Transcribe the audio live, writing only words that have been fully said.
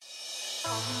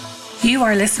You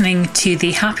are listening to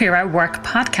the Happier at Work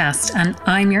podcast, and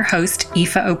I'm your host,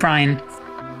 Aoife O'Brien.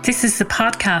 This is the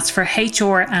podcast for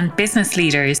HR and business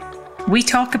leaders. We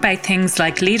talk about things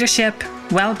like leadership,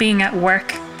 well-being at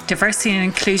work, diversity and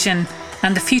inclusion,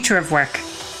 and the future of work.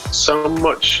 So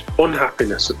much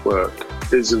unhappiness at work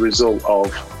is a result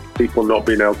of people not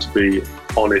being able to be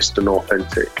honest and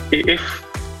authentic. If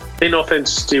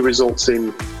inauthenticity results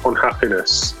in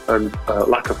unhappiness and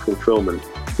lack of fulfillment,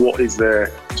 what is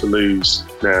there to lose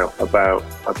now about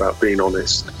being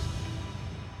honest?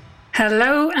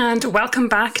 Hello and welcome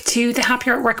back to the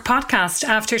Happier at Work podcast.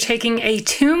 After taking a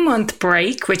 2-month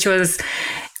break, which was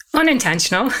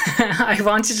unintentional, I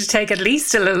wanted to take at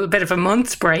least a little bit of a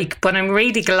month's break, but I'm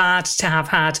really glad to have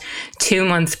had 2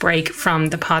 months break from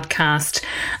the podcast.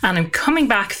 And I'm coming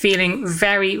back feeling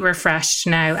very refreshed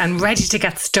now and ready to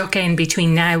get stuck in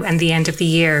between now and the end of the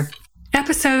year.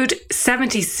 Episode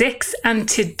 76, and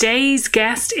today's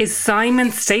guest is Simon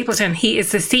Stapleton. He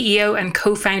is the CEO and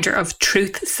co-founder of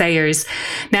Truth Sayers.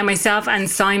 Now, myself and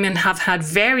Simon have had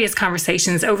various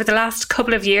conversations over the last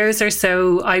couple of years or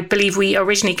so. I believe we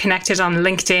originally connected on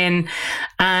LinkedIn,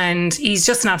 and he's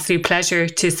just an absolute pleasure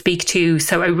to speak to.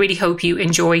 So I really hope you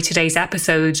enjoy today's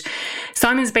episode.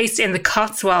 Simon's based in the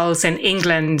Cotswolds in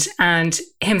England, and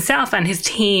himself and his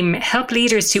team help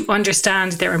leaders to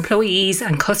understand their employees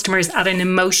and customers at an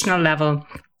emotional level,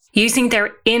 using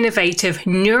their innovative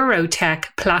neurotech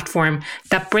platform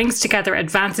that brings together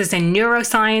advances in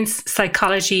neuroscience,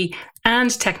 psychology,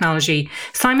 and technology.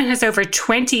 Simon has over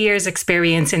 20 years'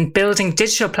 experience in building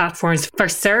digital platforms for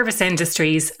service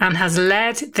industries and has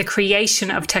led the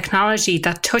creation of technology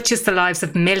that touches the lives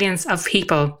of millions of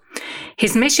people.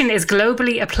 His mission is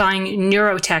globally applying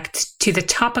neurotech to the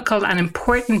topical and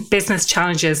important business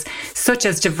challenges such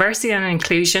as diversity and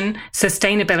inclusion,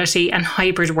 sustainability, and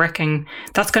hybrid working.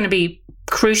 That's going to be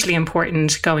crucially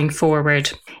important going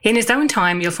forward. In his own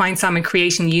time, you'll find Simon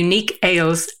creating unique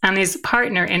ales and his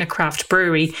partner in a craft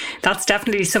brewery. That's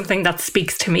definitely something that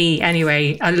speaks to me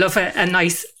anyway. I love a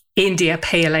nice India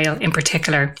Pale Ale in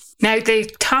particular. Now, the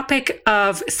topic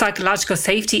of psychological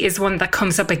safety is one that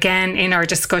comes up again in our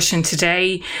discussion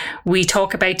today. We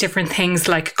talk about different things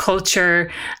like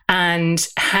culture and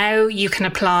how you can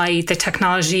apply the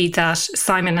technology that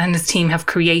Simon and his team have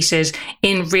created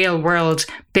in real world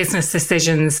business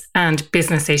decisions and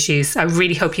business issues. I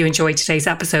really hope you enjoyed today's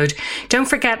episode. Don't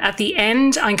forget, at the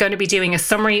end, I'm going to be doing a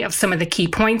summary of some of the key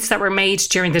points that were made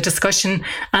during the discussion.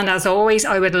 And as always,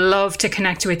 I would love to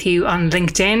connect with you on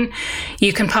LinkedIn.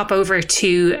 You can pop over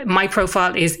to my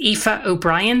profile is Aoife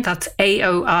O'Brien. That's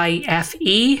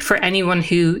AOIFE for anyone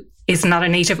who is not a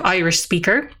native Irish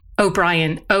speaker.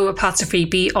 O'Brien, O''Brien,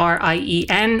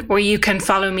 or you can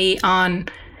follow me on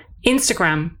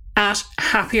Instagram at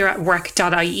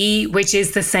happieratwork.ie, which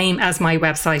is the same as my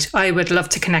website. I would love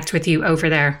to connect with you over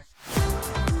there.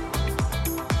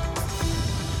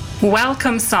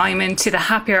 Welcome, Simon, to the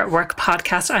Happier at Work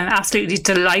podcast. I'm absolutely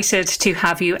delighted to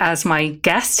have you as my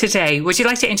guest today. Would you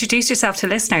like to introduce yourself to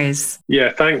listeners?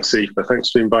 Yeah, thanks, Aoife.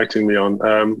 Thanks for inviting me on.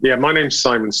 My name's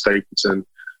Simon Stapleton.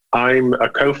 I'm a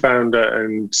co-founder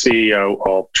and CEO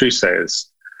of Truth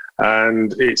Sayers,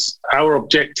 and it's our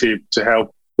objective to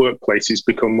help workplaces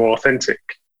become more authentic.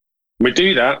 We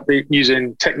do that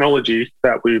using technology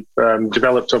that we've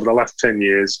developed over the last 10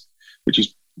 years, which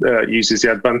is uses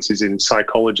the advances in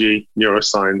psychology,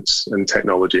 neuroscience, and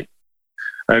technology.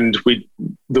 And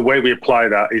the way we apply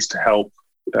that is to help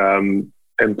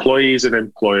employees and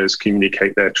employers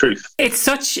communicate their truth. It's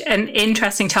such an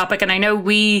interesting topic, and I know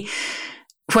we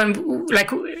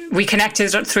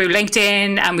connected through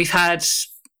LinkedIn, and we've had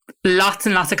lots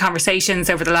and lots of conversations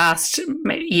over the last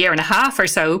year and a half or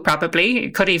so, probably.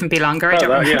 It could even be longer. I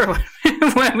don't remember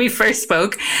when we first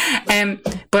spoke.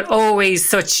 But always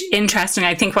such interesting.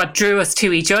 I think what drew us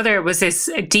to each other was this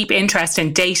deep interest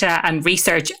in data and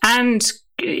research and,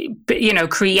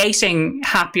 creating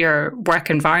happier work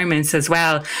environments as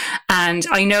well. And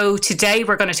I know today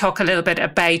we're going to talk a little bit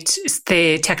about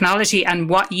the technology and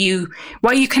what you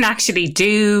can actually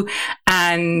do.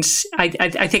 And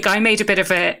I think I made a bit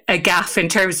of a gaffe in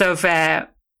terms of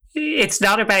it's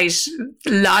not about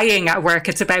lying at work.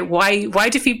 It's about why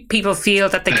do people feel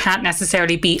that they can't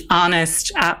necessarily be honest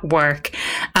at work?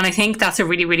 And I think that's a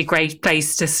really, really great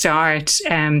place to start.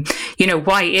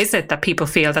 Why is it that people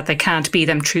feel that they can't be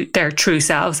their true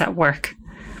selves at work?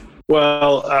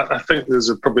 Well, I think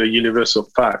there's probably a universal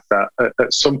fact that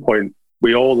at some point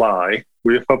we all lie.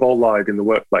 We have all lied in the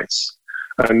workplace.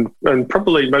 And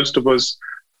probably most of us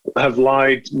have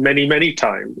lied many, many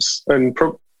times. And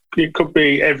it could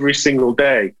be every single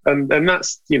day. And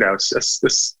that's,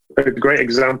 it's a great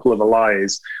example of a lie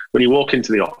is when you walk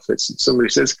into the office and somebody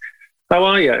says, how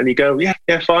are you? And you go, yeah,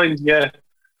 fine, yeah.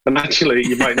 And actually,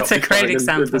 you might not be fine. It's a great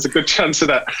example. There's a good chance of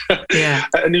that. Yeah.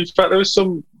 And in fact, there was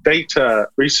some data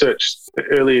research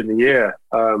early in the year,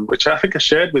 which I think I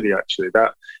shared with you actually,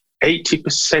 that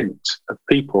 80% of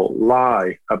people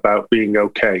lie about being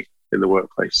okay in the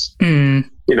workplace. And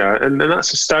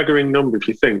that's a staggering number if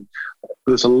you think.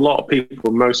 There's a lot of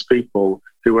people, most people,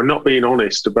 who are not being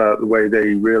honest about the way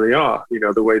they really are,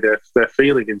 the way they're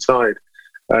feeling inside,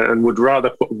 and would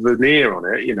rather put veneer on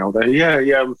it,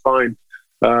 I'm fine,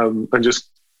 and just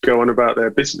go on about their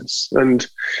business. And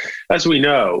as we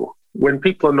know, when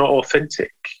people are not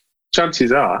authentic,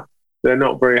 chances are they're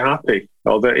not very happy,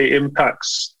 or that it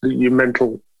impacts your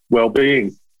mental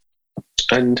well-being.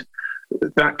 And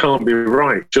that can't be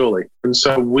right, surely. And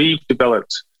so we've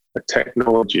developed a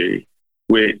technology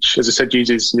which, as I said,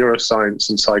 uses neuroscience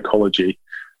and psychology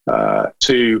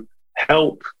to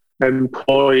help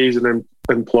employees and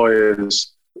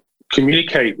employers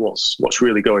communicate what's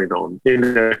really going on in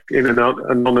an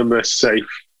anonymous, safe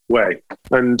way.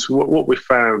 And what we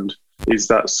found is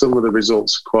that some of the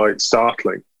results are quite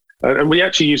startling. And we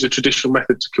actually use a traditional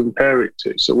method to compare it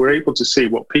to. So we're able to see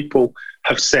what people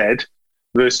have said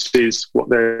versus what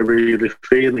they're really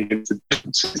feeling, and the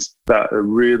differences that are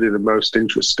really the most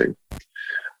interesting.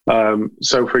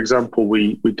 So, for example,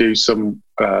 we do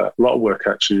a lot of work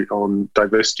actually on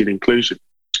diversity and inclusion,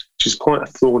 which is quite a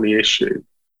thorny issue.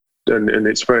 And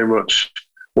it's very much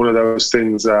one of those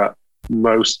things that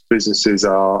most businesses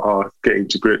are getting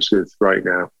to grips with right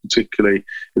now, particularly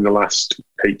in the last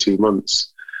 18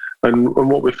 months. And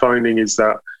what we're finding is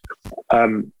that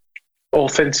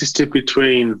authenticity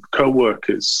between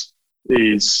co-workers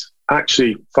is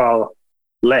actually far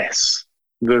less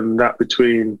than that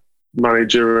between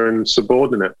manager and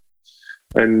subordinate.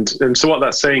 And so what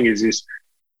that's saying is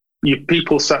you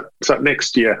people sat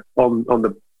next to you on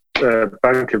the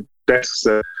bank of desks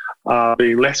that are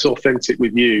being less authentic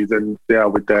with you than they are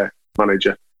with their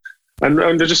manager. And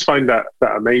I just find that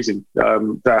amazing.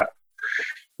 That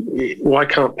why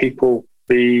can't people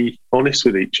be honest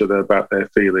with each other about their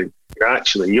feeling?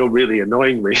 Actually, you're really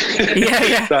annoying me.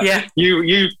 Yeah.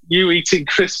 You eating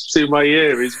crisps in my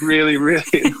ear is really, really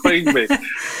annoying me.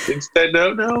 Instead,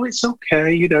 no, it's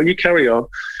okay. You carry on.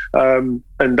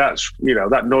 And that's,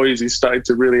 that noise is starting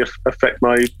to really affect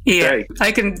my day.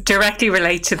 I can directly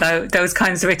relate to those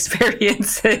kinds of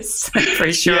experiences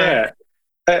for sure. Yeah.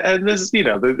 And there's,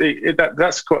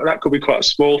 that could be quite a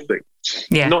small thing.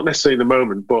 Yeah. Not necessarily in the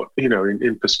moment, but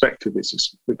in perspective,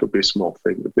 it could be a small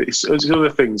thing. But it's other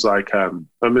things like I'm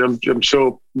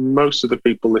sure most of the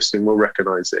people listening will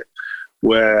recognise it,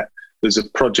 where there's a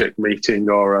project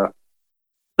meeting or an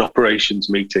operations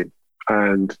meeting,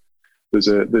 and there's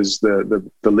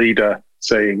the leader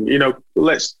saying,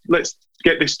 let's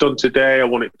get this done today. I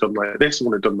want it done like this. I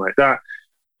want it done like that.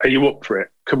 Are you up for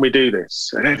it? Can we do this?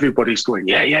 And everybody's going,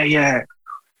 yeah.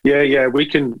 We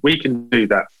can do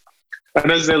that. And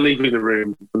as they're leaving the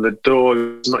room and the door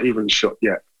is not even shut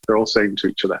yet, they're all saying to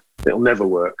each other, it'll never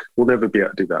work. We'll never be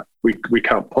able to do that. We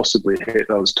can't possibly hit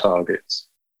those targets.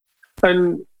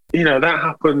 And, that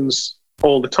happens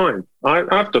all the time.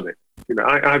 I've done it.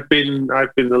 I've been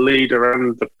the leader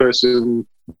and the person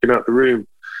looking out the room.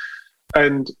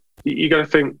 And you got to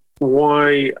think,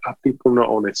 why are people not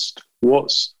honest?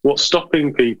 What's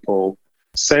stopping people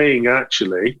saying,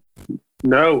 actually,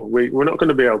 no, we're not going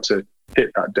to be able to hit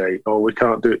that date, or we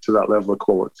can't do it to that level of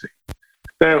quality.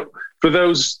 Now, for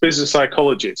those business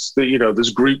psychologists,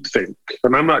 there's groupthink,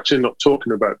 and I'm actually not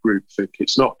talking about groupthink.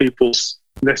 It's not people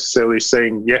necessarily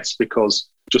saying yes because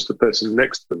just the person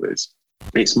next to them is.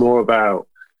 It's more about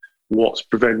what's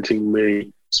preventing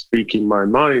me speaking my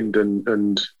mind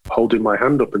and holding my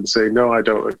hand up and saying, no, I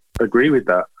don't agree with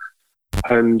that.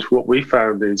 And what we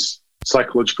found is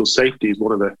psychological safety is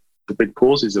one of the big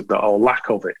causes of that, or lack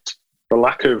of it. The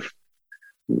lack of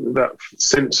that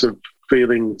sense of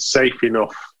feeling safe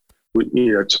enough,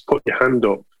 to put your hand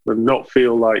up and not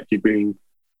feel like you're being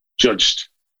judged,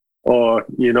 or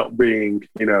you're not being,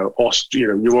 you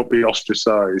won't be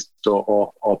ostracized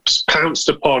or pounced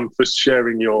upon for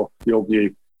sharing your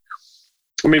view.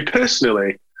 I mean,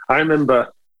 personally, I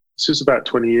remember this was about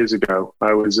 20 years ago.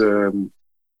 I was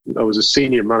a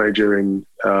senior manager in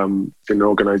an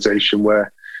organization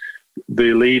where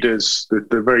the leaders,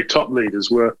 the very top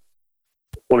leaders, were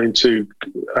wanting to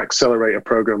accelerate a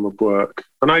program of work.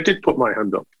 And I did put my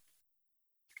hand up.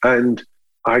 And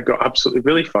I got absolutely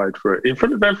vilified for it. In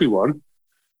front of everyone,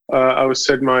 I was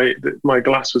said my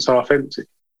glass was half empty.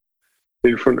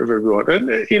 in front of everyone. And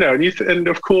and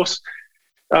of course,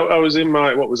 I was in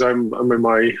my I'm in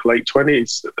my late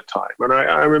 20s at the time, and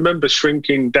I remember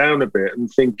shrinking down a bit and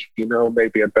thinking,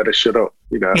 maybe I'd better shut up.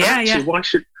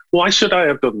 Why should I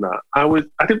have done that? I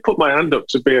didn't put my hand up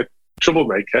to be a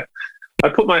troublemaker. I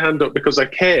put my hand up because I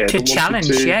cared. To challenge,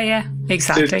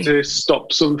 exactly. To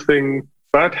stop something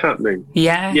bad happening.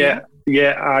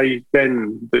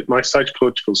 My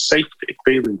psychological safety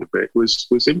feeling of it was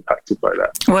impacted by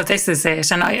that. Well, this is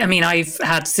it. And I mean, I've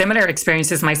had similar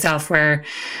experiences myself where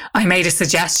I made a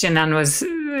suggestion and was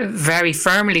very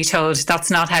firmly told that's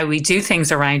not how we do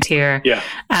things around here. Yeah.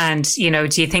 And, do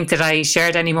you think that I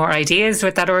shared any more ideas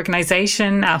with that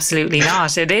organization? Absolutely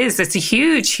not. It's a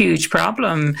huge, huge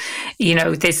problem.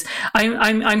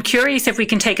 I'm curious if we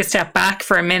can take a step back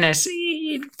for a minute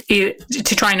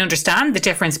to try and understand the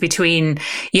difference between,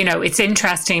 it's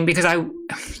interesting because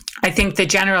I think the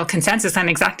general consensus, and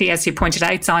exactly as you pointed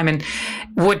out, Simon,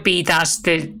 would be that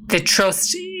the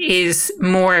trust is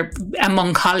more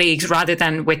among colleagues rather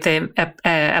than with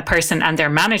a person and their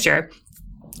manager.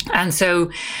 And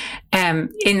so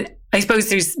I suppose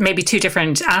there's maybe two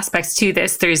different aspects to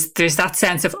this. There's that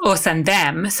sense of us and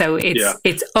them. So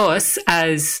it's us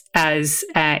as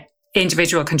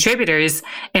individual contributors,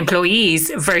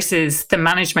 employees, versus the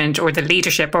management or the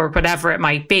leadership or whatever it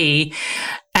might be.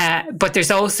 But there's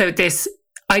also this,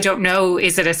 I don't know,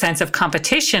 is it a sense of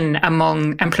competition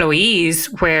among employees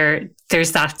where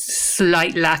there's that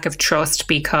slight lack of trust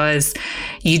because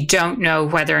you don't know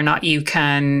whether or not you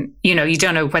can, you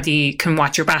don't know whether you can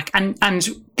watch your back, and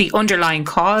the underlying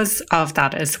cause of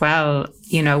that as well,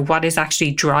 what is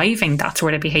actually driving that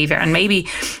sort of behavior. And maybe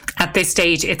at this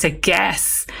stage it's a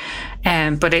guess,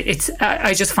 but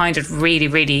I just find it really,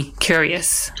 really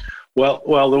curious.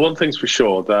 Well, the one thing's for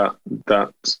sure that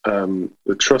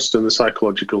the trust and the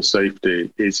psychological safety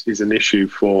is an issue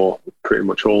for pretty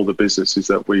much all the businesses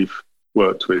that we've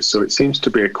worked with. So it seems to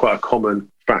be quite a common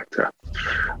factor,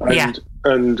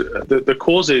 and the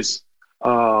causes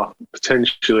are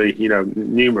potentially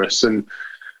numerous. And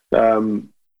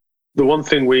the one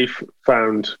thing we've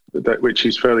found which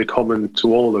is fairly common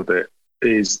to all of it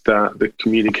is that the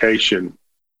communication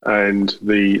and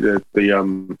the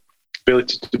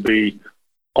ability to be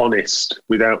honest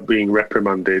without being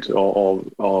reprimanded or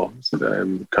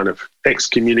kind of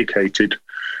excommunicated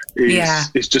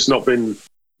is just not been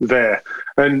there,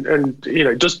 and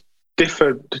it does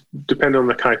differ depending on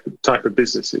the type of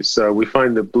businesses. So we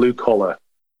find that blue collar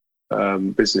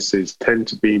businesses tend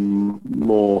to be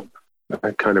more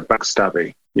kind of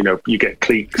backstabby. You get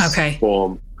cliques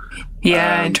form.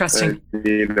 Yeah, interesting.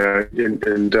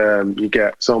 And you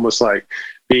get, it's almost like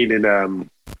being in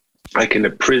like in a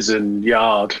prison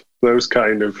yard, those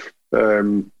kind of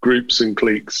groups and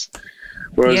cliques.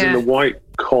 Whereas in the white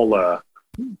collar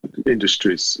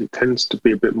industries, it tends to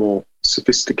be a bit more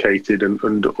sophisticated and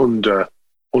under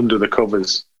the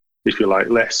covers, if you like,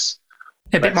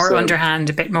 a bit more underhand,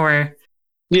 a bit more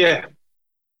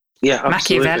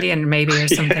Machiavellian maybe, or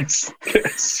something.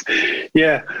 Yes.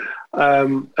 Yeah.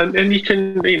 And you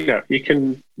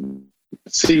can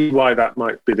see why that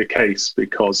might be the case,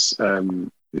 because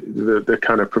the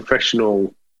kind of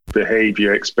professional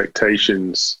behavior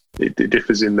expectations, it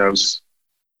differs in those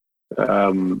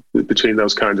between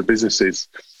those kinds of businesses.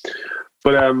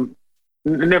 But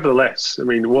nevertheless, I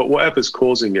mean, whatever's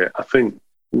causing it, I think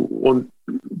one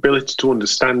ability to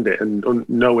understand it and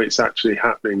know it's actually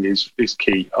happening is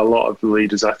key. A lot of the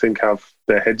leaders, I think, have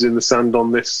their heads in the sand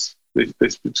on this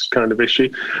kind of issue,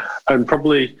 and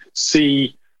probably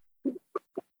see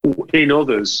in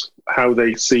others how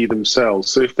they see themselves.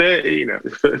 So if they're,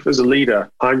 if as a leader,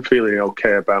 I'm feeling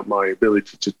okay about my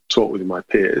ability to talk with my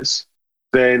peers,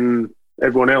 then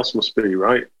everyone else must be,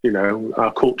 right.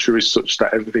 Our culture is such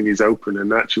that everything is open,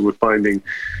 and actually we're finding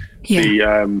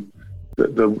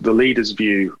the leader's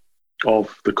view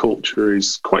of the culture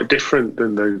is quite different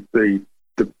than the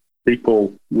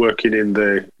people working in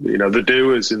the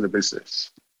doers in the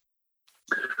business,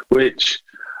 which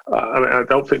I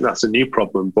don't think that's a new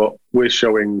problem, but we're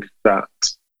showing that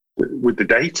with the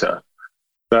data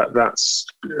that's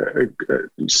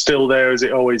still there as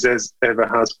it always ever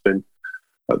has been.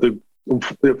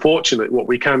 Unfortunately, what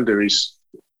we can do is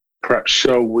perhaps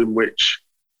show in which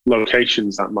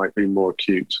locations that might be more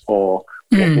acute, or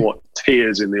what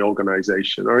tiers in the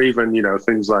organization, or even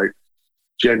things like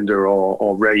gender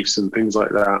or race and things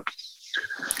like that.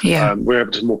 We're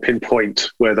able to more pinpoint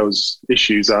where those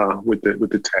issues are with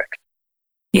the tech.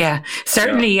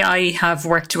 Certainly I have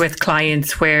worked with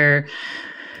clients where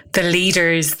the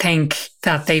leaders think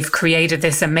that they've created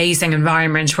this amazing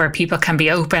environment where people can be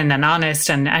open and honest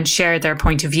and share their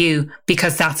point of view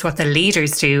because that's what the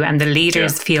leaders do. And the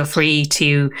leaders feel free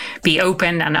to be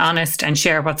open and honest and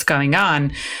share what's going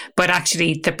on. But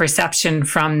actually the perception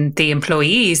from the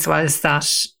employees was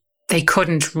that they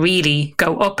couldn't really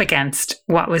go up against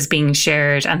what was being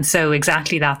shared. And so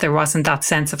exactly that, there wasn't that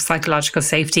sense of psychological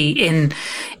safety in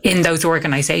those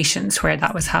organizations where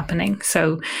that was happening.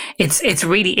 So it's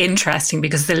really interesting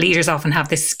because the leaders often have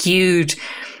this skewed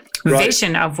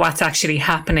vision of what's actually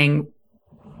happening,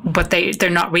 but they're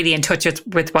not really in touch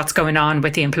with what's going on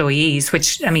with the employees,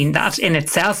 which, I mean, that in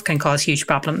itself can cause huge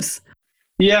problems.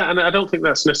 Yeah, and I don't think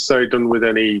that's necessarily done with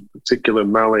any particular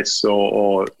malice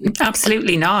or...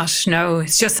 Absolutely not. No,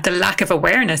 it's just the lack of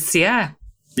awareness. Yeah.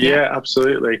 Yeah,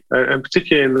 absolutely. And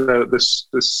particularly in the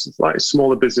slightly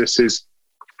smaller businesses,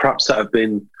 perhaps that have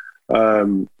been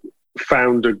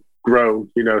founder grown,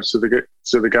 so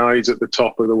the guys at the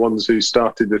top are the ones who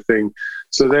started the thing.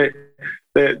 So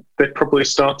they probably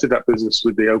started that business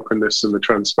with the openness and the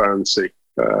transparency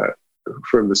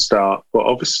from the start. But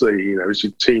obviously, as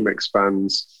your team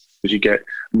expands, as you get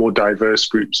more diverse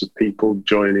groups of people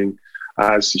joining,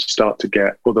 as you start to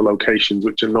get other locations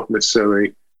which are not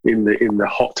necessarily in the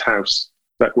hothouse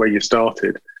that where you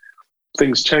started,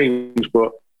 things change,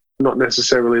 but not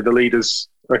necessarily the leaders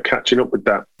are catching up with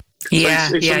that. Yeah,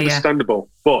 it's understandable,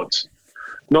 but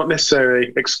not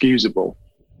necessarily excusable,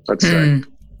 I'd say.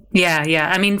 Yeah.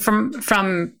 I mean,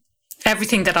 from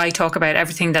everything that I talk about,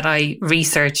 everything that I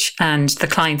research, and the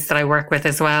clients that I work with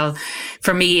as well,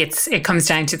 for me, it comes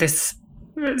down to this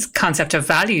concept of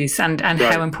values and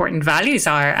how important values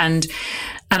are. And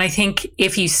I think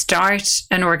if you start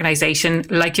an organization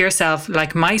like yourself,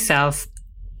 like myself,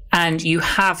 and you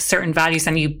have certain values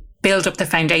and you build up the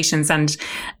foundations, and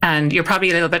you're probably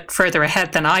a little bit further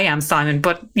ahead than I am, Simon,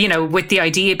 but with the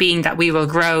idea being that we will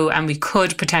grow and we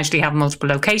could potentially have multiple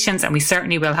locations, and we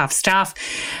certainly will have staff,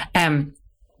 and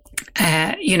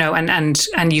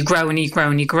you grow and you grow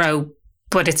and you grow,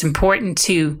 but it's important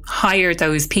to hire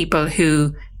those people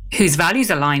whose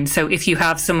values align. So if you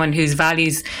have someone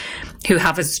who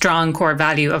have a strong core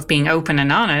value of being open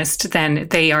and honest, then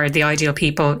they are the ideal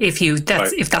people. If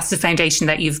that's the foundation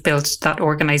that you've built that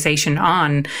organization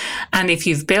on, and if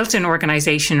you've built an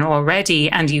organization already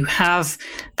and you have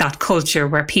that culture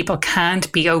where people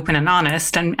can't be open and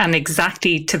honest, and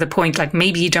exactly to the point, like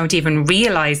maybe you don't even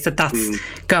realize that that's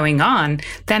going on,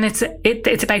 then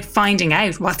it's about finding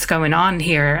out what's going on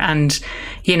here, and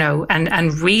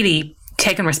really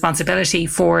taking responsibility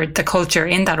for the culture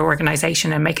in that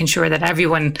organization and making sure that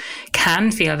everyone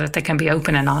can feel that they can be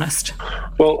open and honest.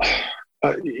 Well,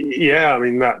 I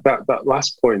mean, that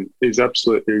last point is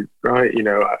absolutely right,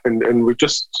 and we've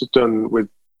just done with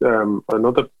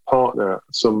another partner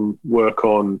some work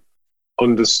on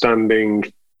understanding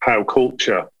how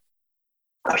culture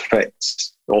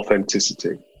affects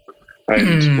authenticity,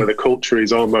 and whether culture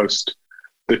is almost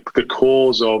the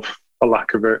cause of a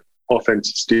lack of it.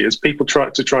 Authenticity as people try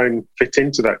and fit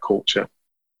into that culture.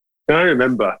 And I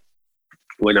remember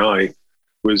when I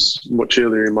was much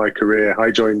earlier in my career,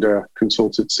 I joined a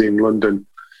consultancy in London.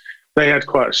 They had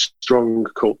quite a strong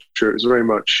culture. It was very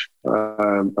much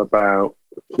about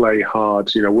play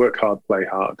hard, work hard, play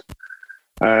hard.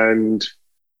 And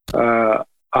I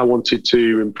wanted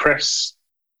to impress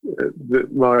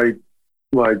my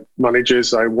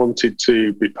managers. I wanted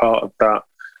to be part of that.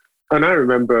 And I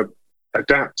remember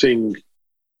adapting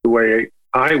the way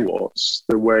I was,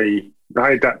 the way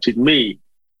I adapted me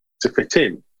to fit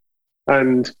in.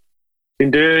 And in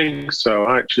doing so,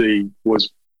 I actually was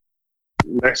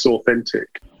less authentic.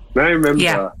 And I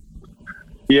remember,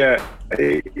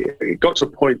 it got to a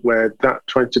point where that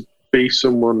trying to be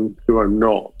someone who I'm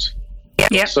not,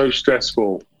 so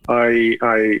stressful. I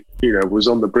was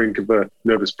on the brink of a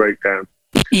nervous breakdown.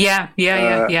 Yeah. Because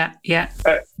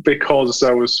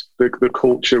the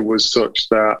culture was such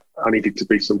that I needed to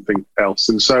be something else.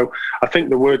 And so I think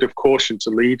the word of caution to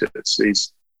leaders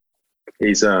is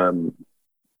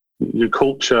your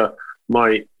culture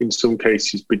might in some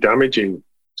cases be damaging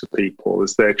to people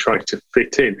as they're trying to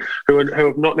fit in, who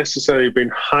have not necessarily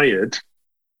been hired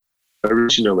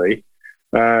originally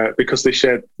because they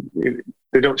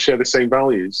don't share the same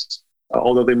values.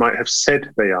 Although they might have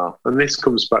said they are. And this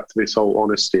comes back to this whole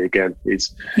honesty again,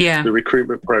 is the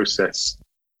recruitment process.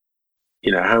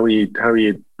 How are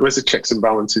you, where's the checks and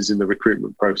balances in the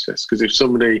recruitment process? Because if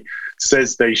somebody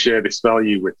says they share this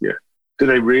value with you, do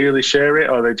they really share it,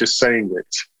 or are they just saying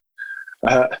it?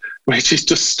 Which is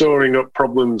just storing up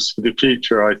problems for the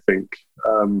future, I think.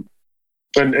 And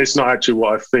it's not actually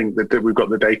what I think, that we've got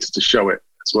the data to show it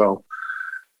as well.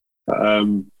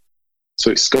 So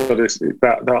it's got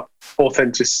that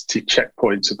authenticity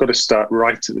checkpoints have got to start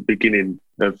right at the beginning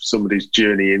of somebody's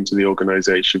journey into the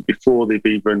organisation before they've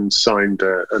even signed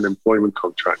an employment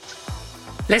contract.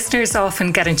 Listeners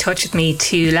often get in touch with me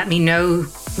to let me know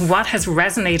what has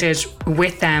resonated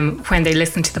with them when they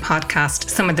listen to the podcast,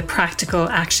 some of the practical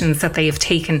actions that they have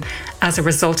taken as a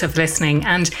result of listening.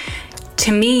 And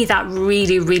to me, that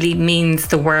really, really means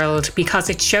the world, because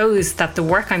it shows that the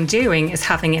work I'm doing is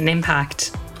having an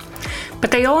impact. But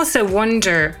they also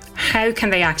wonder, how can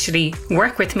they actually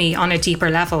work with me on a deeper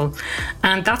level?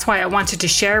 And that's why I wanted to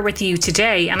share with you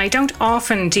today. And I don't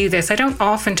often do this. I don't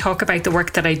often talk about the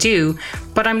work that I do,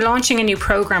 but I'm launching a new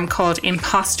program called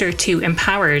Imposter to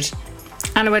Empowered.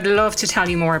 And I would love to tell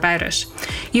you more about it.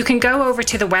 You can go over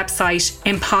to the website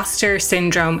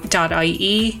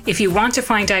impostersyndrome.ie if you want to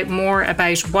find out more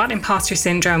about what imposter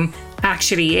syndrome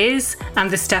actually is and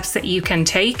the steps that you can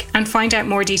take, and find out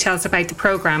more details about the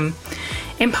program.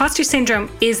 Imposter syndrome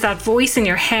is that voice in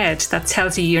your head that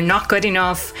tells you you're not good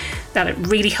enough, that it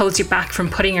really holds you back from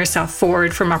putting yourself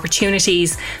forward from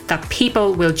opportunities, that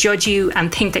people will judge you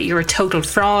and think that you're a total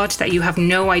fraud, that you have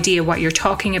no idea what you're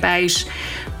talking about.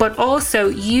 But also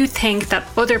you think that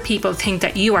other people think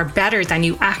that you are better than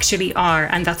you actually are,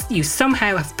 and that you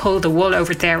somehow have pulled the wool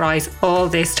over their eyes all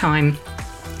this time.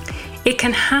 It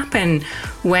can happen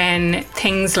when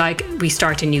things like we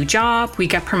start a new job, we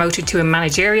get promoted to a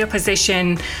managerial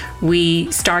position,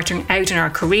 we start out in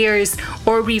our careers,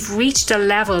 or we've reached a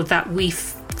level that we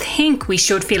think we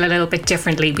should feel a little bit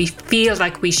differently. We feel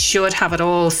like we should have it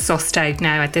all sussed out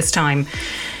now at this time.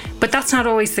 But that's not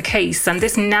always the case, and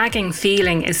this nagging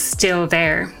feeling is still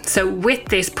there. So with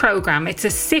this program, it's a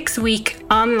 6-week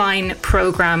online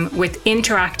program with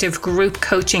interactive group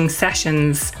coaching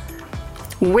sessions.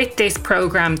 With this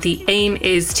program, the aim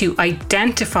is to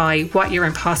identify what your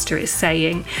imposter is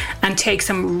saying and take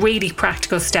some really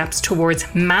practical steps towards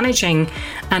managing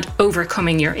and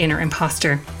overcoming your inner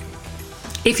imposter.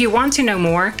 If you want to know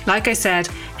more, like I said,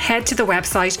 head to the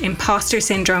website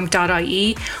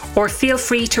impostersyndrome.ie, or feel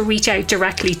free to reach out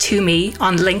directly to me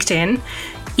on LinkedIn,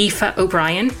 Aoife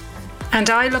O'Brien. And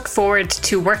I look forward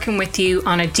to working with you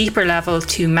on a deeper level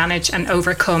to manage and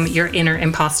overcome your inner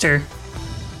imposter.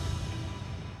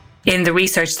 In the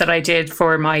research that I did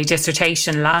for my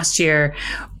dissertation last year,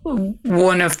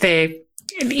 one of the,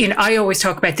 I always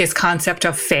talk about this concept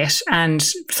of fit, and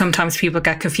sometimes people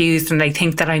get confused and they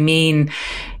think that I mean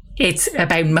it's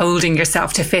about molding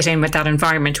yourself to fit in with that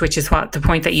environment, which is what the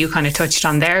point that you kind of touched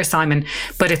on there, Simon.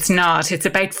 But it's not. It's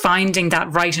about finding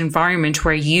that right environment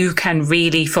where you can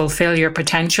really fulfill your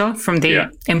potential from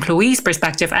the employee's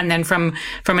perspective. And then from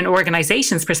an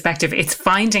organization's perspective, it's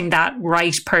finding that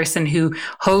right person who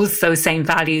holds those same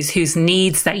values, whose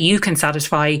needs that you can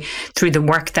satisfy through the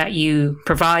work that you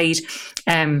provide.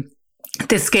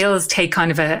 The skills take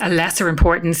kind of a lesser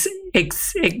importance,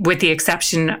 with the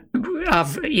exception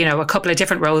of, a couple of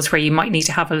different roles where you might need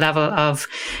to have a level of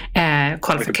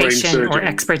qualification or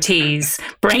expertise.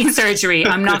 Brain surgery.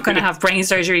 I'm not going to have brain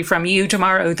surgery from you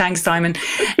tomorrow. Thanks, Simon.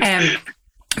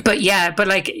 But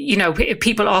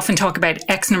people often talk about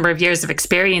X number of years of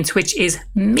experience, which is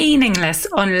meaningless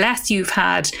unless you've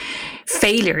had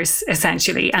failures,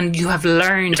 essentially, and you have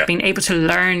learned, been able to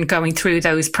learn going through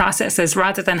those processes,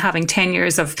 rather than having 10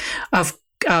 years of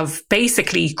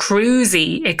basically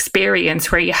cruisy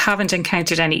experience where you haven't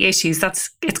encountered any issues.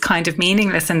 It's kind of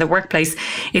meaningless in the workplace.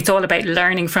 It's all about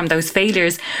learning from those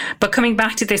failures. But coming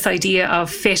back to this idea of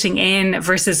fitting in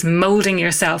versus molding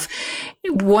yourself,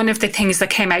 one of the things that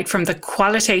came out from the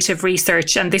qualitative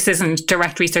research, and this isn't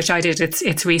direct research I did,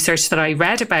 it's research that I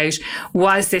read about,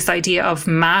 was this idea of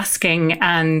masking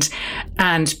and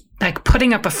like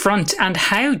putting up a front, and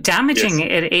how damaging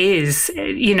it is,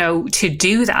 to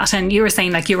do that. And you were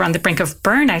saying like you were on the brink of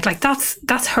burnout. Like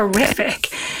that's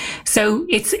horrific. So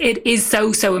it is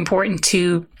so important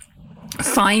to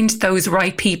find those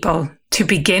right people to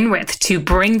begin with, to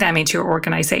bring them into your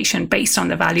organization based on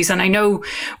the values. And I know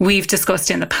we've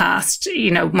discussed in the past,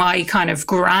 my kind of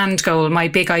grand goal, my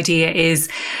big idea is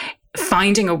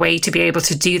finding a way to be able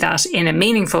to do that in a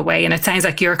meaningful way. And it sounds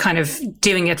like you're kind of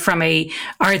doing it from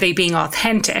are they being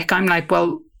authentic? I'm like,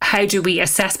 well, how do we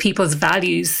assess people's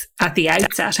values at the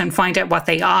outset and find out what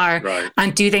they are? Right.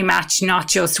 And do they match not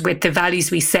just with the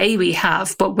values we say we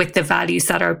have, but with the values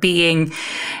that are being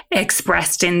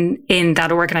expressed in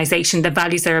that organization, the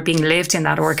values that are being lived in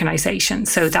that organization?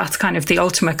 So that's kind of the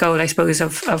ultimate goal, I suppose,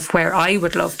 of where I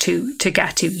would love to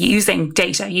get to, using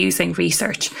data, using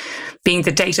research, being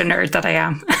the data nerd that I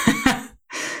am.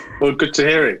 Well, good to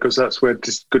hear it, because that's where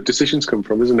good decisions come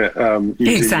from, isn't it?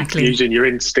 Exactly. Using your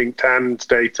instinct and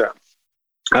data.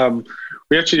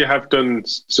 We actually have done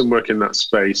some work in that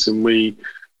space, and we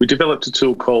developed a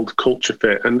tool called Culture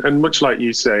Fit. And much like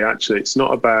you say, actually, it's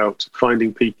not about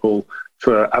finding people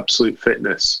for absolute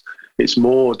fitness. It's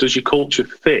more, does your culture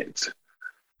fit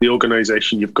the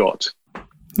organization you've got?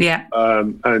 Yeah.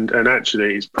 And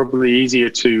actually, it's probably easier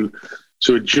to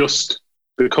adjust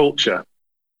the culture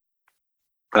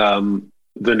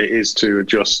than it is to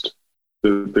adjust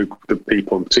the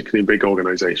people, particularly big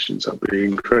organizations. That'd be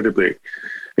incredibly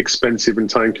expensive and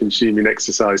time-consuming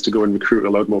exercise to go and recruit a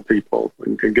load more people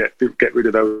and get rid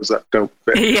of those that don't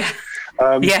fit.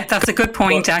 Yeah, that's a good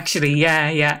point, actually.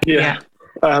 Yeah.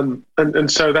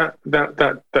 And so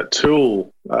that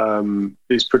tool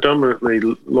is predominantly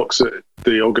looks at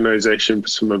the organisation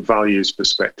from a values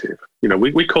perspective.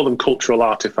 We call them cultural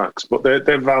artifacts, but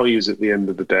they're values at the end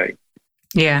of the day.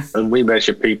 Yeah, and we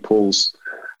measure people's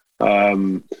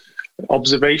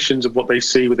observations of what they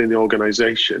see within the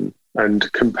organisation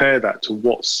and compare that to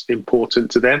what's important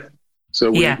to them.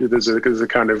 So there's a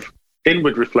kind of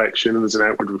inward reflection and there's an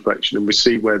outward reflection, and we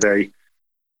see where they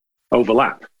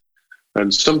overlap.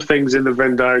 And some things in the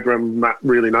Venn diagram map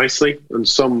really nicely and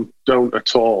some don't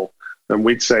at all. And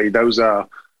we'd say those are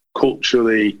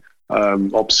culturally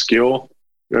obscure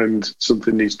and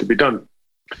something needs to be done.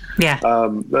 Yeah.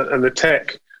 And the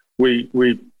tech we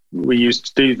use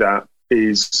to do that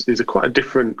is a quite a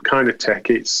different kind of tech.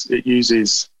 It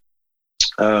uses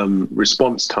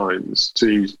response times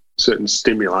to certain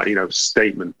stimuli,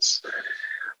 statements.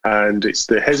 And it's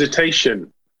the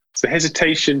hesitation. It's the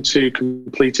hesitation to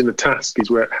completing the task is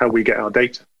how we get our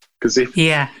data. Because if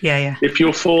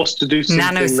you're forced to do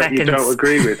something that you don't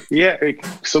agree with,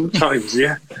 sometimes,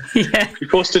 if you're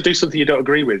forced to do something you don't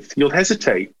agree with, you'll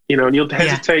hesitate, and you'll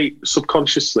hesitate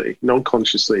subconsciously,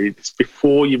 non-consciously. It's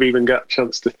before you've even got a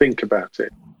chance to think about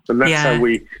it. And that's how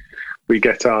we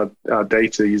get our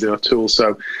data using our tools.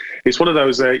 So it's one of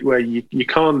those where you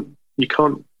can't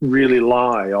really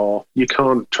lie, or you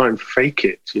can't try and fake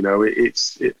it.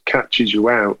 It catches you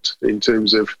out in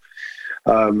terms of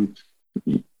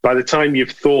by the time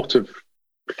you've thought of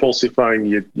falsifying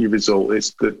your result,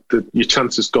 it's your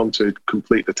chance has gone to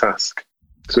complete the task.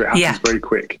 So it happens very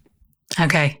quick.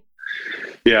 Okay.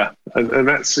 Yeah, and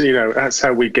that's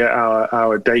how we get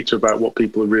our data about what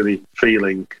people are really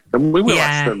feeling. And we will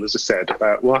ask them, as I said,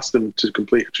 we'll ask them to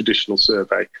complete a traditional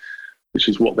survey, which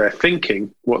is what they're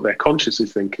thinking, what they're consciously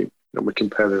thinking, and we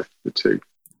compare the two.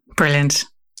 Brilliant.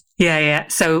 Yeah.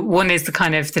 So one is the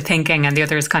kind of the thinking, and the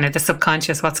other is kind of the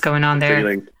subconscious. What's going on there?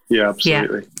 Feeling. Yeah,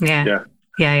 absolutely. Yeah.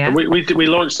 And we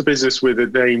launched the business with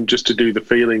a aim just to do the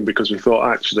feeling, because we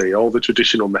thought actually all the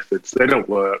traditional methods, they don't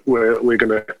work. We're going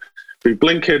to be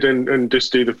blinkered and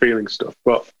just do the feeling stuff.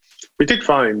 But we did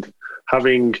find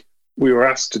we were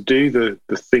asked to do the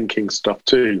thinking stuff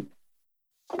too.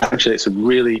 Actually, it's a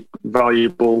really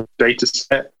valuable data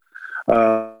set.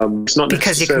 It's not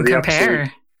because you can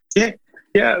compare.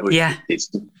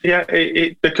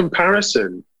 The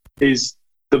comparison is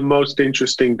the most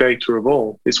interesting data of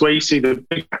all. It's where you see the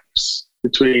big gaps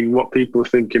between what people are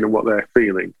thinking and what they're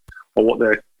feeling, or what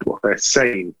they're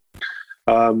saying.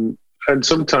 And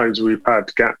sometimes we've had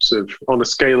gaps on a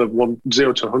scale of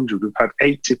 0 to 100, we've had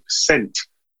 80%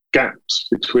 gaps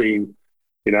between,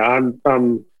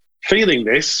 I'm feeling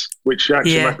this, which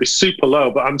actually might be super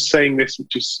low, but I'm saying this,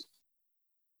 which is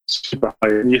super high.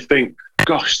 And you think,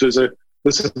 gosh, there's a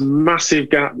massive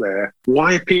gap there.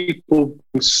 Why are people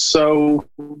so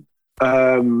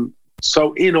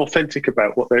inauthentic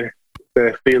about what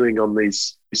they're feeling on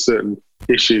these certain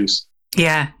issues?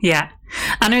 Yeah.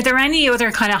 And are there any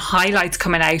other kind of highlights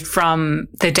coming out from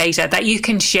the data that you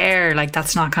can share? Like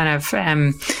that's not kind of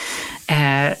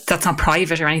that's not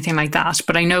private or anything like that.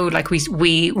 But I know, like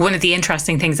we one of the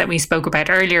interesting things that we spoke about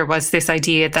earlier was this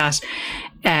idea that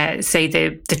say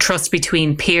the trust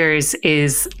between peers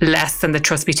is less than the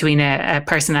trust between a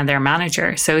person and their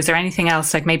manager. So is there anything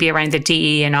else, like maybe around the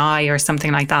DE&I or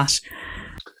something like that?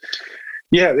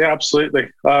 Yeah, absolutely.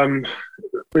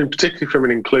 Particularly from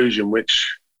an inclusion,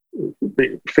 which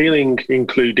feeling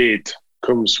included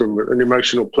comes from an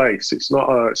emotional place. It's not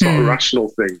a rational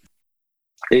thing.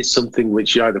 It's something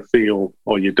which you either feel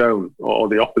or you don't, or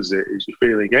the opposite is you're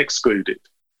feeling excluded.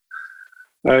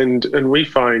 And we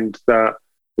find that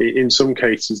in some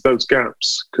cases those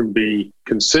gaps can be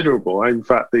considerable. In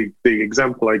fact, the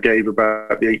example I gave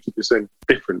about the 80%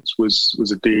 difference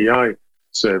was a DEI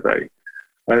survey.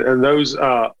 And those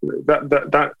are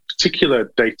that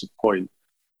particular data point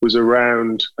was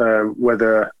around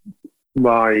whether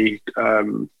my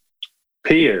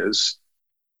peers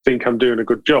think I'm doing a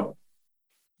good job,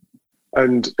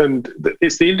 and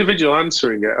it's the individual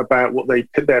answering it about what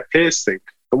their peers think,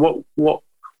 and what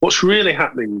what's really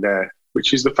happening there,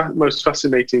 which is the most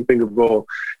fascinating thing of all,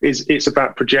 is it's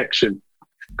about projection.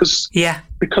 Because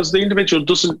the individual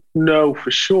doesn't know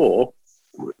for sure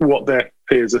what their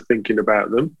peers are thinking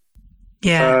about them.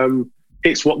 Yeah.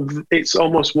 It's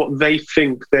almost what they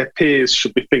think their peers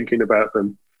should be thinking about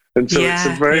them. And so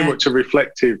it's very much a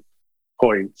reflective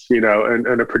point,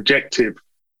 and a projective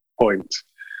point.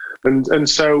 And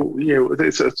so,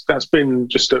 that's been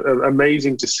just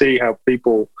amazing to see how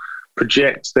people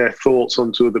project their thoughts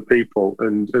onto other people,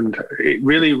 and it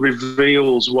really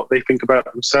reveals what they think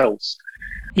about themselves.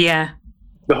 Yeah.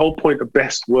 The whole point of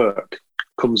best work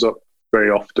comes up very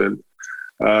often.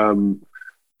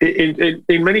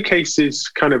 In many cases,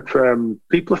 kind of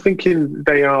people are thinking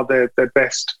they are their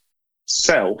best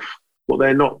self, but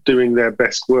they're not doing their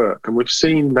best work. And we've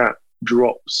seen that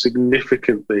drop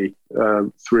significantly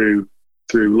through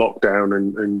lockdown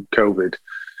and COVID.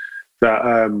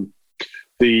 That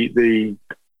the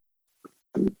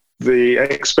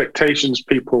expectations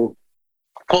people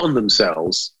put on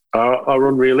themselves are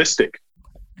unrealistic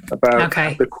about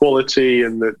the quality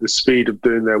and the speed of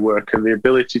doing their work, and the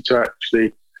ability to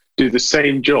actually do the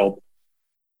same job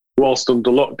whilst under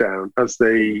lockdown as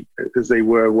they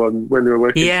were when they were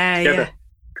working together.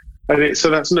 And so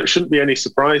that shouldn't be any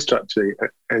surprise to actually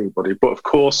anybody. But of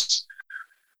course,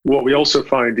 what we also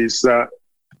find is that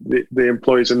the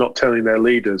employees are not telling their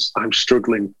leaders, I'm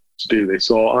struggling to do this,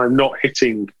 or I'm not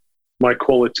hitting my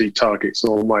quality targets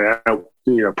or my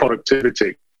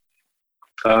productivity.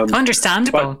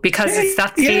 Understandable, because it's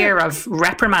that fear of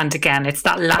reprimand again. It's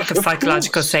that lack of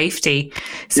psychological safety.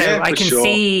 So I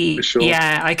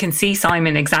can see,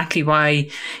 Simon, exactly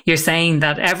why you're saying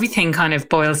that everything kind of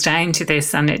boils down to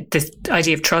this, and this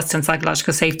idea of trust and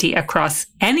psychological safety across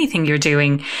anything you're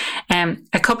doing.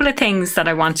 A couple of things that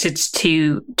I wanted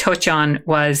to touch on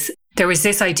was, there was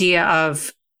this idea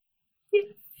of,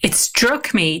 it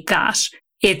struck me that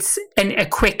it's a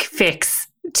quick fix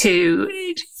to,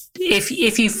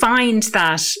 if you find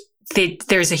that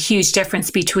there's a huge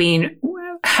difference between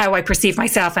how I perceive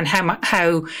myself and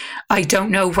how I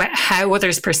don't know how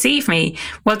others perceive me,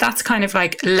 well, that's kind of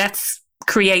like, let's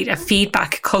create a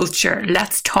feedback culture.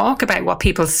 Let's talk about what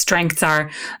people's strengths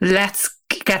are. Let's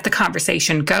get the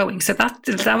conversation going. So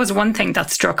that was one thing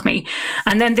that struck me.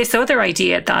 And then this other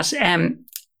idea that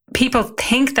people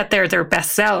think that they're their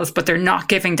best selves, but they're not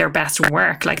giving their best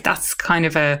work. Like, that's kind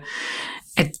of a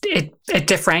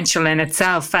differential in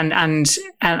itself. And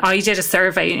I did a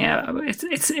survey,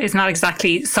 it's not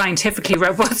exactly scientifically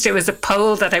robust. It was a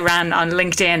poll that I ran on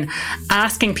LinkedIn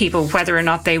asking people whether or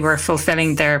not they were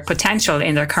fulfilling their potential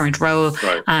in their current role.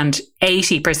 Right. And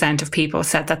 80% of people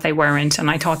said that they weren't. And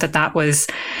I thought that was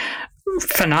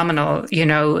phenomenal.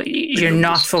 You're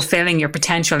not fulfilling your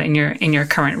potential in your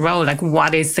current role. Like,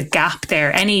 what is the gap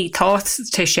there? Any thoughts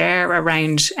to share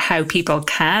around how people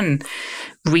can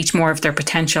reach more of their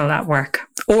potential at work?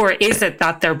 Or is it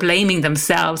that they're blaming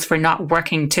themselves for not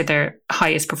working to their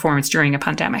highest performance during a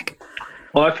pandemic?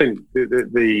 Well, I think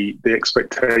the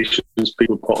expectations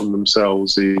people put on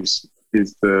themselves is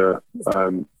the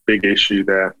big issue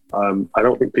there. I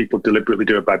don't think people deliberately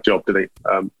do a bad job, do they?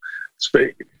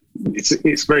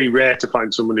 It's very rare to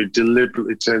find someone who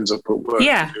deliberately turns up at work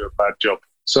and do a bad job.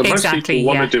 So most people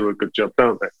want to do a good job,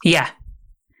 don't they? Yeah.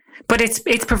 But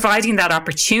it's providing that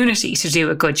opportunity to do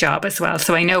a good job as well.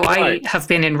 So I know I have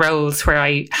been in roles where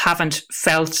I haven't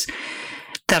felt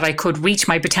that I could reach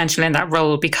my potential in that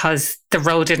role because the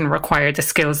role didn't require the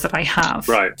skills that I have.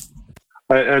 Right.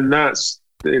 And that's,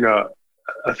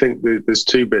 I think there's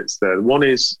two bits there. One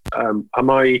is, am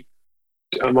I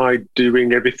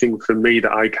doing everything for me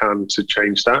that I can to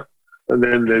change that? And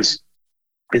then there's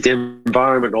the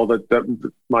environment, or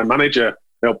my manager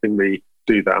helping me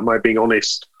do that. Am I being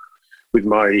honest with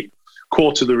my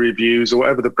quarterly reviews or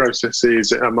whatever the process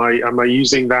is? Am I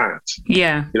using that?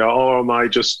 Yeah. Or am I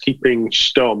just keeping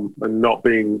stum and not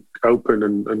being open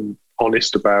and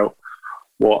honest about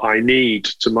what I need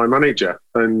to my manager?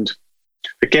 And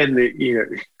again,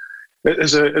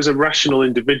 as a rational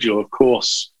individual, of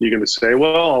course, you're going to say,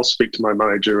 well, I'll speak to my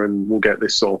manager and we'll get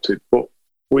this sorted. But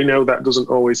we know that doesn't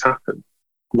always happen.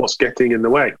 What's getting in the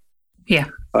way? Yeah.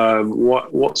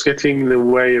 What's getting in the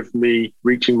way of me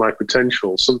reaching my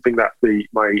potential? Something that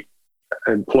my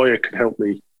employer can help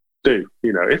me do.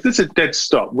 If there's a dead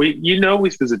stop,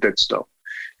 if there's a dead stop,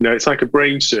 it's like a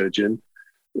brain surgeon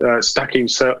stacking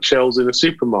shelves in a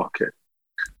supermarket.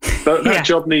 That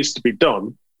job needs to be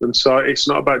done. And so it's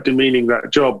not about demeaning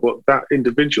that job, but that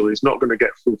individual is not going to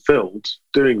get fulfilled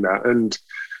doing that. And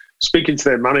speaking to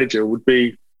their manager would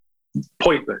be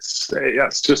pointless.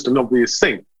 That's just an obvious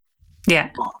thing.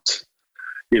 Yeah. But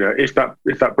if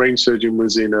that brain surgeon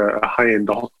was in a high-end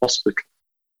hospital,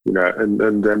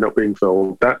 and they're not being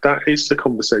filled, that is the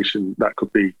conversation that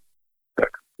could be.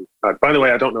 By the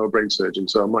way, I don't know a brain surgeon,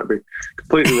 so I might be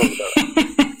completely wrong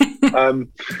about that.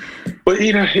 But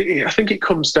I think it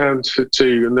comes down to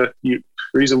and the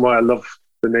reason why I love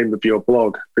the name of your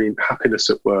blog, being Happiness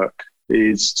at Work,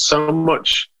 is so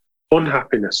much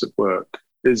unhappiness at work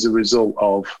is a result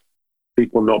of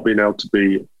people not being able to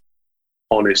be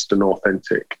honest and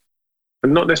authentic,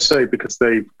 and not necessarily because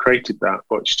they've created that,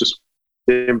 but it's just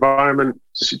the environment,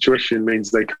 the situation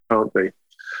means they can't be.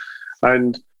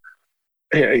 And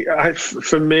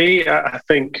for me, I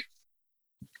think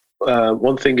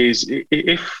one thing is,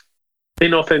 if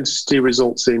inauthenticity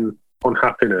results in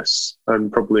unhappiness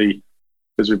and probably,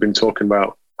 as we've been talking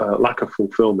about, lack of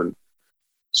fulfillment,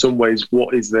 some ways,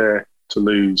 what is there to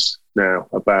lose now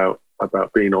about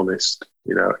being honest?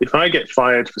 If I get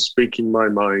fired for speaking my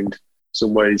mind,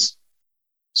 some ways,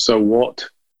 so what?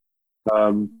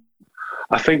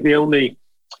 I think the only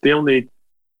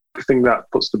thing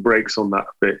that puts the brakes on that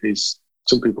a bit is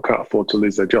some people can't afford to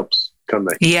lose their jobs, can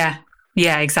they? Yeah,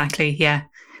 exactly. Yeah.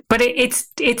 But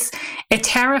it's a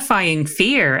terrifying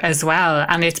fear as well.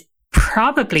 And it's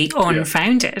probably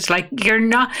unfounded. Like, you're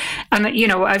not, and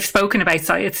I've spoken about,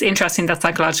 it's interesting that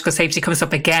psychological safety comes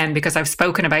up again, because I've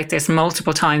spoken about this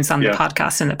multiple times on the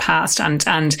podcast in the past.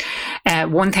 And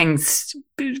one thing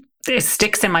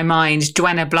sticks in my mind,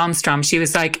 Dwenna Blomstrom, she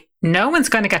was like, no one's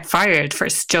going to get fired for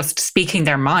just speaking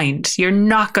their mind. You're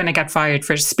not going to get fired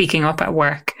for speaking up at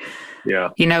work. Yeah.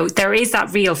 There is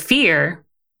that real fear,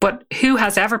 but who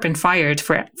has ever been fired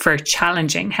for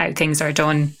challenging how things are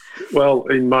done? Well,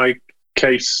 in my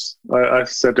case, I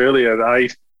said earlier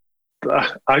that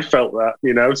I felt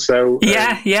that, so...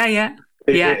 Yeah.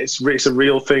 It's a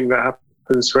real thing that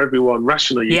happens for everyone.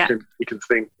 Rationally, you can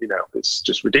think, it's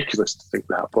just ridiculous to think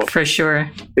that. But for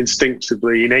sure.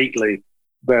 Instinctively, innately,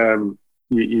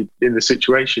 you in the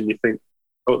situation, you think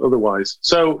otherwise.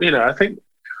 So, I think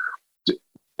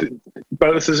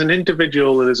both as an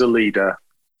individual and as a leader,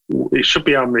 it should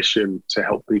be our mission to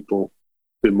help people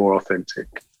be more authentic.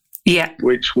 Yeah.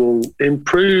 Which will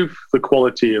improve the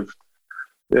quality of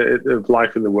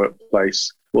life in the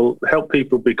workplace, will help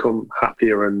people become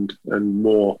happier and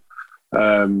more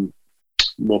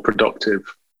productive.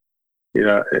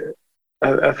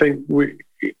 I think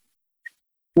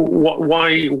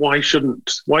why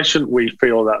shouldn't we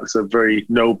feel that's a very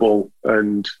noble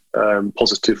and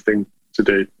positive thing to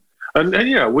do? And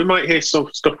we might hear some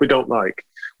stuff we don't like.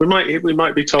 We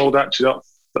might be told, actually,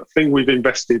 that thing we've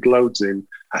invested loads in,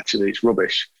 actually it's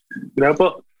rubbish.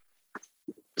 But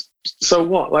so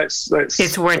what? Let's.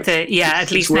 It's worth it. Yeah,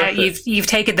 at least now you've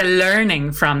taken the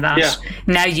learning from that. Yeah.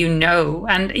 Now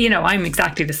and I'm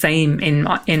exactly the same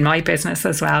in my business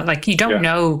as well. Like, you don't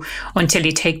know until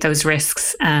you take those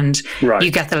risks and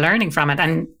you get the learning from it.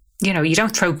 And you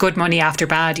don't throw good money after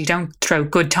bad. You don't throw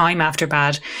good time after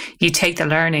bad. You take the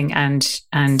learning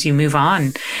and you move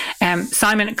on.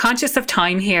 Simon, conscious of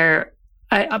time here,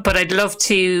 but I'd love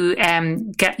to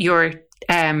get your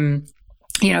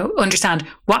understand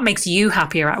what makes you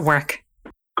happier at work.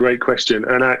 Great question.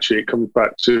 And actually it comes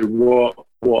back to what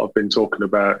I've been talking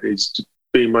about, is to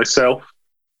be myself.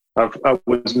 I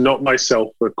was not myself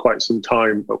for quite some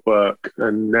time at work,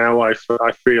 and now I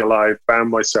feel I've found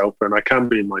myself and I can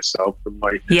be myself. And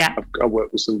I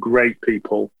work with some great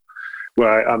people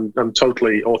where I'm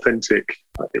totally authentic.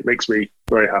 It makes me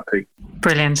very happy.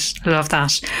 Brilliant. Love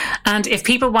that. And if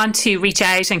people want to reach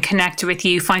out and connect with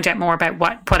you, find out more about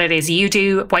what it is you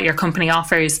do, what your company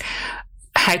offers,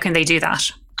 how can they do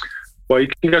that? Well, you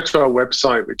can go to our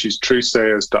website, which is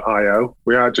truesayers.io.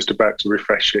 We are just about to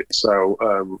refresh it, so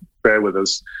bear with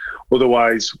us.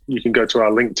 Otherwise, you can go to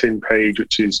our LinkedIn page,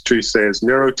 which is True Sayers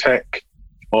Neurotech,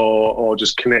 or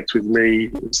just connect with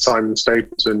me, Simon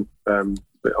Stapleton,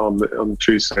 on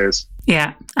True Sayers.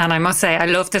 Yeah, and I must say, I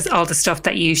love all the stuff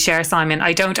that you share, Simon.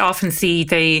 I don't often see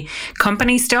the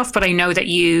company stuff, but I know that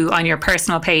you, on your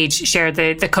personal page, share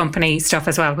the company stuff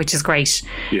as well, which is great.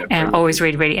 Yeah, always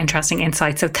really, really interesting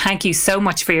insight. So thank you so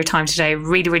much for your time today.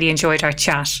 Really, really enjoyed our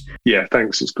chat. Yeah,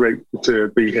 thanks. It's great to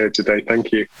be here today.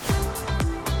 Thank you.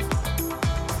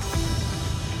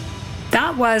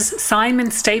 That was Simon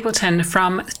Stapleton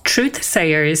from Truth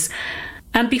Sayers.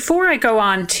 And before I go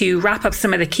on to wrap up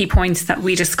some of the key points that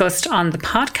we discussed on the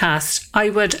podcast, I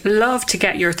would love to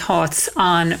get your thoughts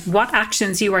on what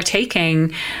actions you are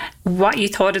taking, what you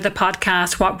thought of the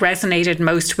podcast, what resonated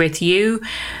most with you.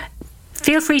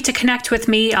 Feel free to connect with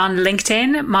me on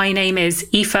LinkedIn. My name is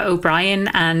Aoife O'Brien,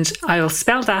 and I'll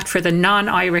spell that for the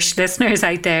non-Irish listeners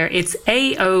out there. It's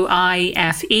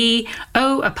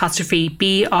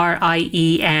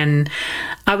AOIFEO'Brien.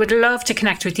 I would love to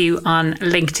connect with you on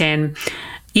LinkedIn.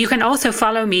 You can also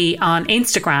follow me on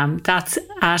Instagram. That's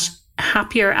at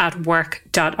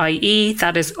happieratwork.ie.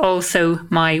 That is also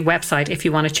my website if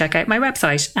you want to check out my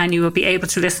website, and you will be able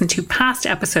to listen to past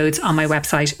episodes on my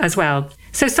website as well.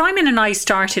 So Simon and I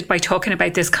started by talking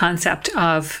about this concept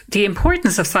of the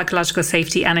importance of psychological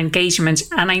safety and engagement.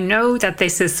 And I know that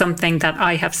this is something that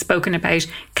I have spoken about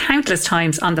countless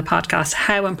times on the podcast,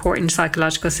 how important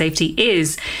psychological safety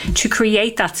is to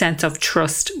create that sense of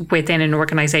trust within an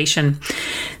organization.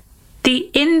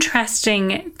 The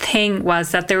interesting thing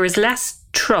was that there was less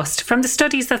trust from the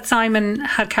studies that Simon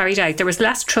had carried out. There was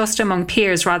less trust among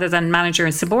peers rather than manager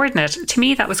and subordinate. To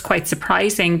me, that was quite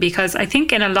surprising, because I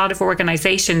think in a lot of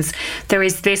organizations, there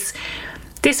is this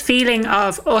feeling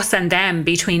of us and them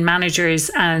between managers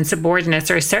and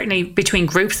subordinates, or certainly between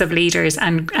groups of leaders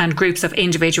and groups of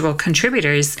individual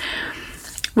contributors.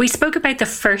 We spoke about the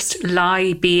first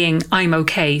lie being, I'm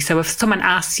okay. So if someone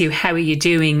asks you, how are you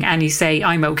doing? And you say,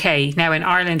 I'm okay. Now in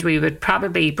Ireland, we would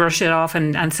probably brush it off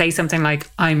and say something like,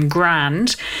 I'm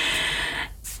grand.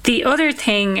 The other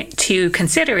thing to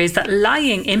consider is that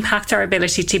lying impacts our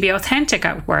ability to be authentic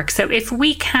at work. So if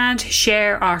we can't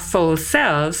share our full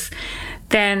selves,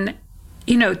 then,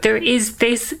 there is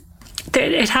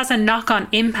it has a knock-on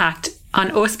impact on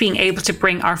us being able to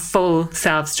bring our full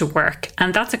selves to work.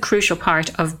 And that's a crucial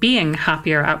part of being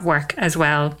happier at work as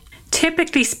well.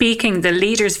 Typically speaking, the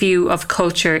leader's view of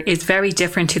culture is very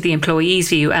different to the employee's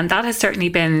view. And that has certainly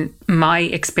been my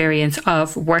experience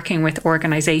of working with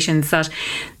organizations, that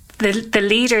the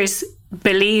leaders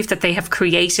believe that they have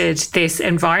created this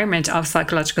environment of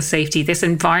psychological safety, this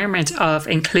environment of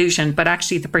inclusion, but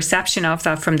actually the perception of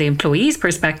that from the employee's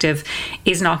perspective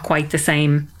is not quite the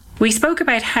same. We spoke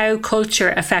about how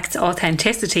culture affects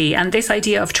authenticity and this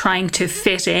idea of trying to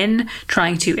fit in,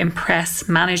 trying to impress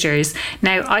managers.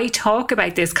 Now, I talk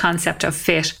about this concept of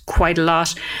fit quite a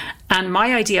lot. And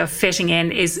my idea of fitting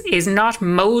in is not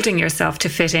molding yourself to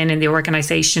fit in the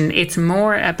organization. It's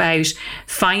more about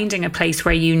finding a place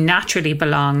where you naturally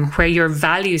belong, where your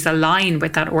values align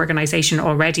with that organization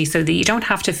already, so that you don't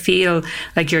have to feel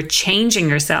like you're changing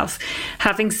yourself.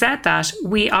 Having said that,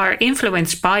 we are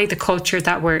influenced by the culture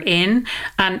that we're in,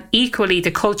 and equally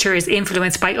the culture is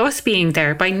influenced by us being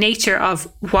there, by nature of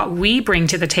what we bring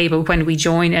to the table when we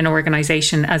join an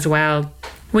organization as well.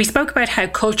 We spoke about how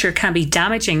culture can be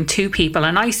damaging to people,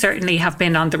 and I certainly have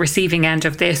been on the receiving end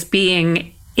of this,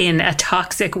 being in a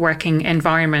toxic working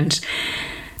environment.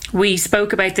 We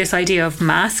spoke about this idea of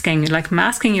masking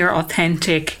your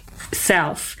authentic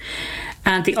self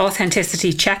and the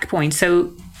authenticity checkpoint.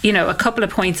 So, a couple of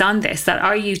points on this: that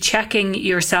are you checking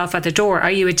yourself at the door?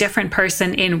 Are you a different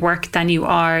person in work than you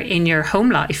are in your home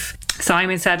life?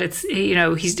 Simon said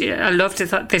I love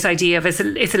this idea of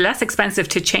it's less expensive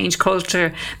to change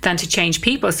culture than to change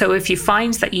people. So if you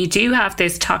find that you do have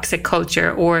this toxic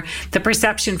culture, or the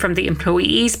perception from the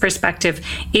employee's perspective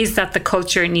is that the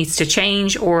culture needs to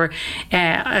change, or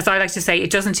as I like to say,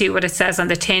 it doesn't do what it says on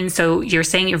the tin. So you're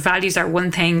saying your values are one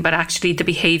thing, but actually the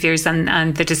behaviors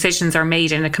and the decisions are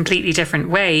made in a completely different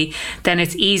way, then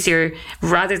it's easier,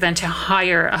 rather than to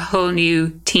hire a whole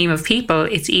new team of people,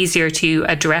 it's easier to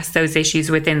address those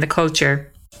issues within the culture.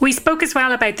 We spoke as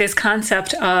well about this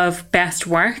concept of best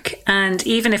work, and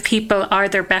even if people are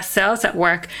their best selves at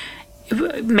work,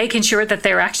 making sure that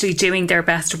they're actually doing their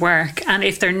best work. And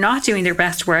if they're not doing their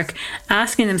best work,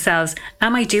 asking themselves,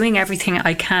 am I doing everything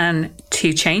I can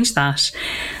to change that?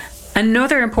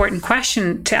 Another important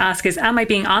question to ask is, am I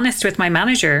being honest with my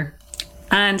manager?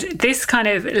 And this kind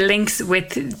of links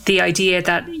with the idea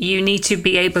that you need to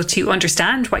be able to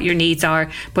understand what your needs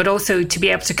are, but also to be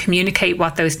able to communicate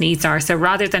what those needs are. So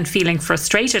rather than feeling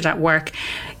frustrated at work,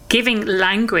 giving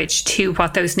language to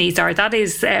what those needs are. That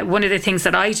is one of the things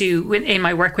that I do in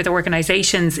my work with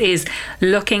organizations, is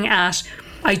looking at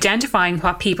identifying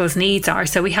what people's needs are.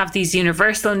 So we have these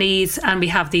universal needs and we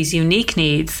have these unique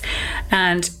needs.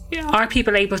 And are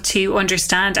people able to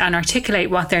understand and articulate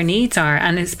what their needs are,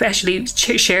 and especially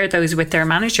share those with their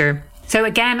manager? So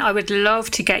again, I would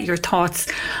love to get your thoughts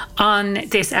on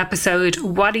this episode.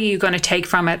 What are you going to take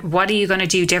from it? What are you going to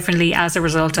do differently as a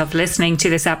result of listening to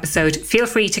this episode? Feel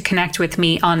free to connect with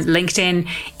me on LinkedIn,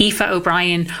 Aoife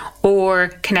O'Brien, or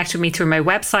connect with me through my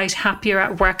website,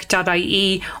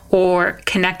 happieratwork.ie, or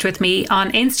connect with me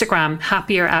on Instagram,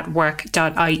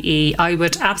 happieratwork.ie. I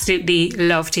would absolutely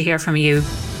love to hear from you.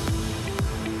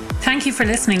 Thank you for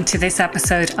listening to this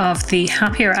episode of the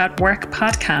Happier at Work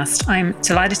podcast. I'm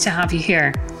delighted to have you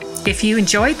here. If you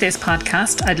enjoyed this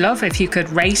podcast, I'd love if you could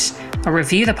rate or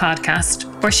review the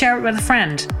podcast or share it with a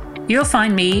friend. You'll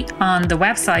find me on the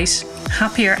website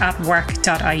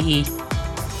happieratwork.ie.